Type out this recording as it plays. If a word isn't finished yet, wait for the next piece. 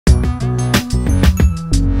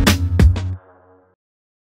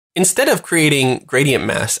Instead of creating gradient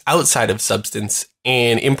masks outside of Substance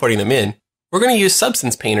and importing them in, we're going to use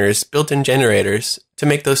Substance Painter's built-in generators to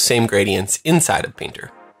make those same gradients inside of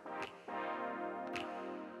Painter.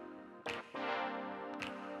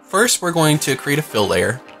 First, we're going to create a fill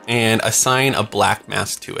layer and assign a black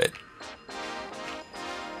mask to it.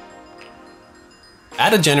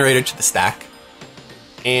 Add a generator to the stack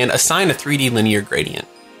and assign a 3D linear gradient.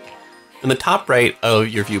 In the top right of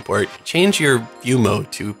your viewport, change your view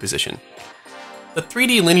mode to position. The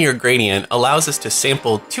 3D linear gradient allows us to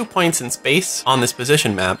sample 2 points in space on this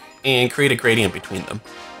position map and create a gradient between them.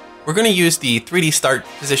 We're going to use the 3D start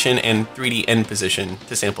position and 3D end position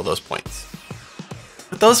to sample those points.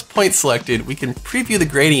 With those points selected, we can preview the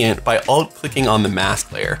gradient by alt-clicking on the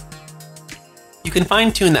mask layer. You can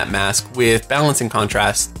fine-tune that mask with balance and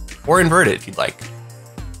contrast, or invert it if you'd like.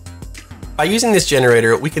 By using this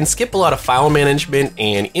generator, we can skip a lot of file management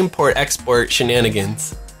and import-export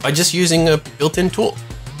shenanigans by just using a built-in tool.